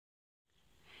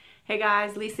Hey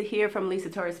guys, Lisa here from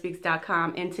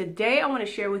coachlisatorres.com, and today I want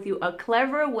to share with you a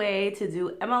clever way to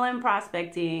do MLM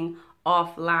prospecting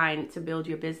offline to build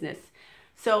your business.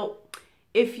 So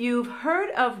if you've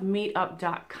heard of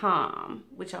meetup.com,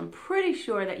 which I'm pretty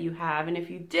sure that you have, and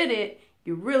if you didn't,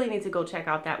 you really need to go check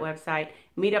out that website,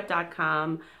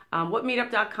 meetup.com. What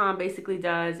meetup.com basically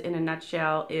does in a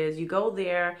nutshell is you go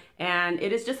there and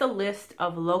it is just a list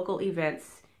of local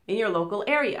events in your local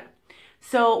area.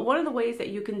 So one of the ways that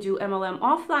you can do MLM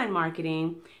offline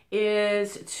marketing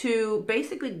is to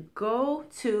basically go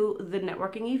to the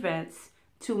networking events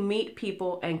to meet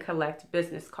people and collect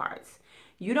business cards.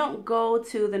 You don't go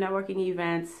to the networking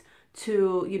events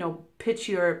to, pitch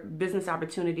your business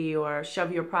opportunity or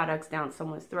shove your products down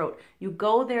someone's throat. You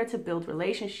go there to build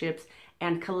relationships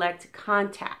and collect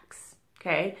contacts,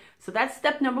 okay? So that's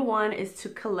step number one, is to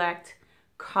collect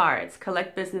cards,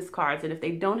 collect business cards. And if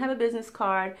they don't have a business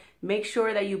card, make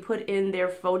sure that you put in their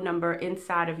phone number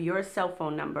inside of your cell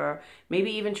phone number.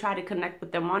 Maybe even try to connect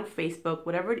with them on Facebook,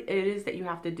 whatever it is that you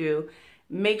have to do.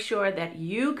 Make sure that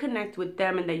you connect with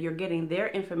them and that you're getting their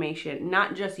information,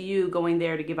 not just you going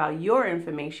there to give out your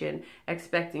information,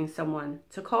 expecting someone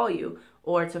to call you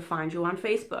or to find you on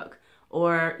Facebook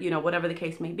or, whatever the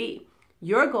case may be.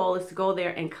 Your goal is to go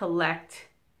there and collect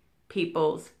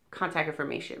people's contact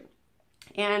information.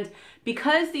 And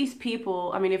because these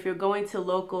people, if you're going to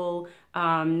local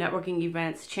networking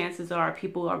events, chances are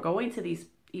people are going to these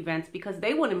events because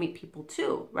they want to meet people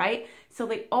too, right? So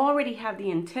they already have the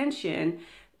intention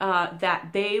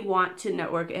that they want to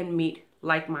network and meet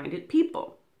like-minded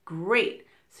people. Great.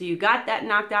 So you got that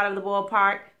knocked out of the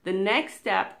ballpark. The next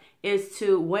step is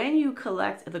to, when you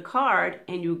collect the card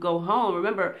and you go home,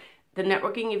 remember, the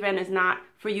networking event is not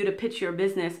for you to pitch your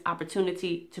business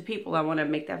opportunity to people. I want to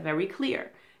make that very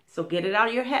clear. So get it out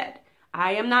of your head.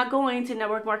 I am not going to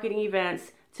network marketing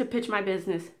events to pitch my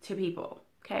business to people.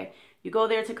 Okay. You go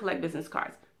there to collect business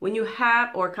cards. When you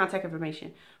have, or contact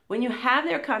information. When you have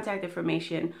their contact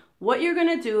information, what you're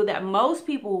going to do that most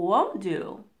people won't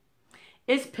do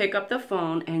is pick up the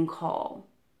phone and call.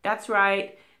 That's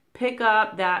right. Pick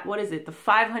up that, the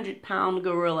 500-pound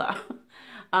gorilla.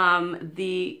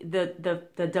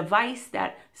 The device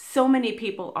that so many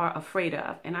people are afraid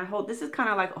of. And this is kind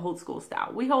of like old school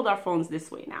style. We hold our phones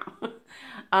this way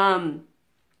now.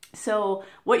 So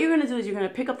what you're going to do is you're going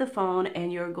to pick up the phone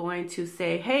and you're going to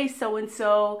say, hey,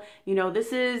 so-and-so,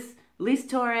 this is Lisa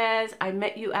Torres. I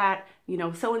met you at,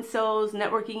 so-and-so's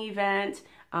networking event.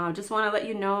 Just want to let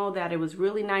you know that it was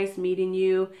really nice meeting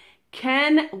you.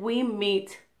 Can we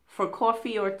meet for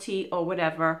coffee or tea or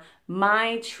whatever?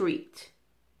 My treat.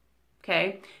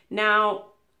 Okay. Now,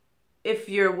 if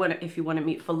you want to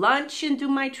meet for lunch and do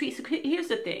my treat, so here's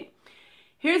the thing.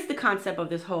 Here's the concept of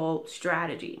this whole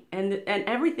strategy, and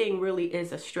everything really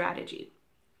is a strategy.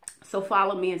 So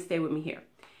follow me and stay with me here.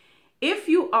 If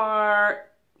you are,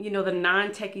 the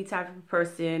non-techie type of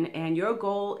person and your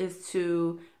goal is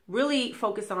to really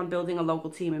focus on building a local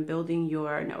team and building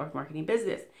your network marketing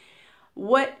business,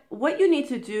 what you need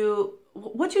to do,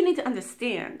 what you need to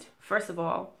understand, first of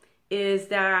all, is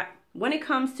that when it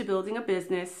comes to building a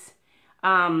business,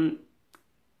 the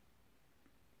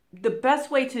best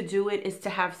way to do it is to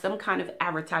have some kind of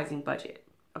advertising budget,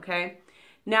 okay?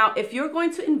 Now, if you're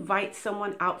going to invite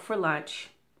someone out for lunch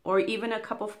or even a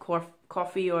cup of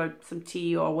coffee or some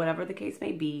tea or whatever the case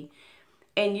may be,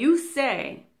 and you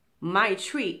say, my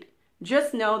treat,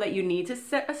 just know that you need to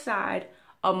set aside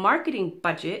a marketing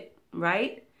budget,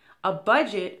 right? A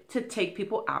budget to take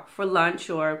people out for lunch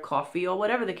or coffee or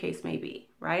whatever the case may be,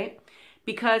 right?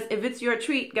 Because if it's your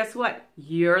treat, guess what?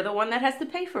 You're the one that has to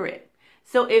pay for it.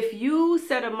 So if you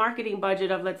set a marketing budget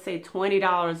of, let's say,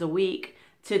 $20 a week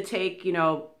to take,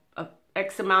 a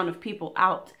X amount of people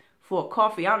out for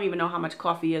coffee. I don't even know how much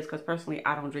coffee is because personally,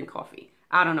 I don't drink coffee.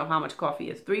 I don't know how much coffee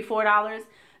is, $3, $4.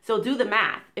 So do the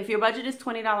math. If your budget is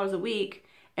 $20 a week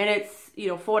and it's,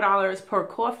 $4 per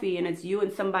coffee and it's you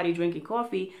and somebody drinking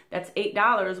coffee, that's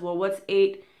 $8. Well, what's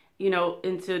 8,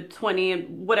 into 20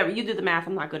 and whatever, you do the math.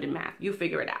 I'm not good at math. You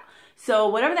figure it out. So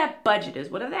whatever that budget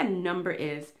is, whatever that number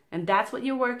is, and that's what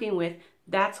you're working with,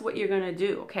 that's what you're going to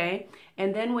do. Okay.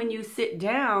 And then when you sit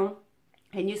down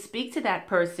and you speak to that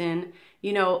person,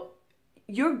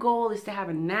 your goal is to have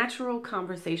a natural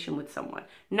conversation with someone,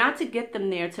 not to get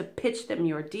them there to pitch them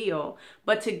your deal,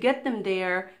 but to get them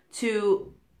there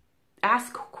to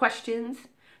ask questions,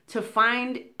 to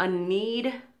find a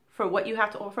need for what you have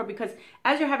to offer, because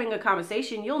as you're having a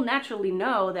conversation, you'll naturally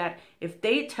know that if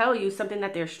they tell you something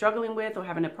that they're struggling with or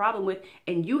having a problem with,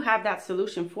 and you have that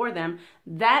solution for them,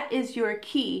 that is your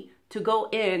key to go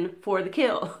in for the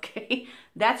kill, okay?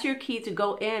 That's your key to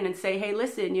go in and say, hey,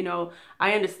 listen, you know,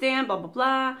 I understand, blah, blah,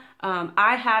 blah.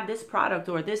 I have this product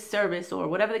or this service or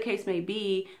whatever the case may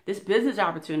be, this business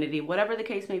opportunity, whatever the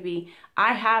case may be.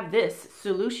 I have this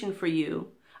solution for you.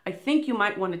 I think you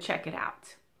might want to check it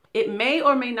out. It may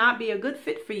or may not be a good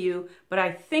fit for you, but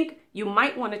I think you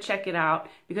might want to check it out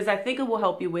because I think it will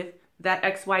help you with that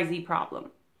XYZ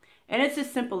problem. And it's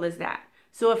as simple as that.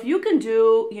 So if you can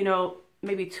do, you know,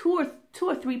 maybe two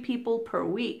or three people per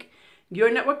week, your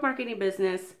network marketing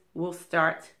business will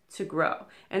start to grow.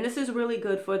 And this is really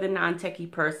good for the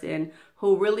non-techie person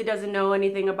who really doesn't know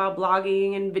anything about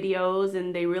blogging and videos,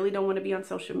 and they really don't want to be on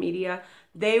social media.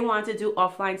 They want to do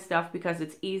offline stuff because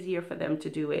it's easier for them to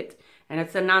do it. And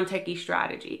it's a non-techie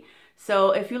strategy.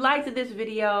 So if you liked this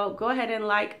video, go ahead and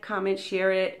like, comment,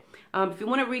 share it. If you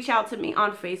want to reach out to me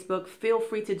on Facebook, feel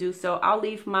free to do so. I'll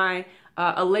leave my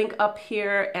a link up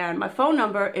here and my phone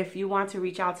number if you want to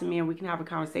reach out to me and we can have a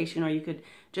conversation, or you could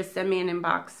just send me an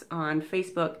inbox on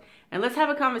Facebook and let's have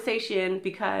a conversation,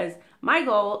 because my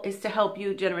goal is to help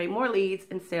you generate more leads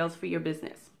and sales for your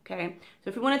business. Okay, so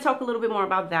if you want to talk a little bit more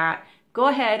about that, go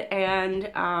ahead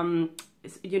and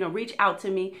you know, reach out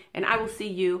to me, and I will see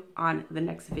you on the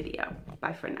next video.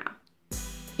 Bye for now.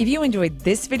 If you enjoyed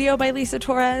this video by Lisa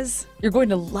Torres, you're going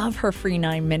to love her free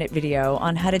 9-minute video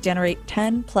on how to generate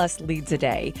 10+ leads a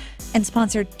day and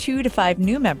sponsor 2 to 5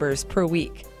 new members per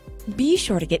week. Be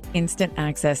sure to get instant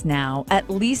access now at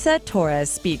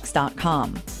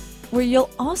coachlisatorres.com, where you'll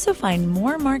also find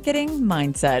more marketing,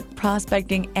 mindset,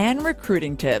 prospecting, and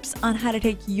recruiting tips on how to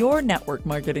take your network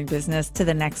marketing business to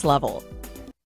the next level.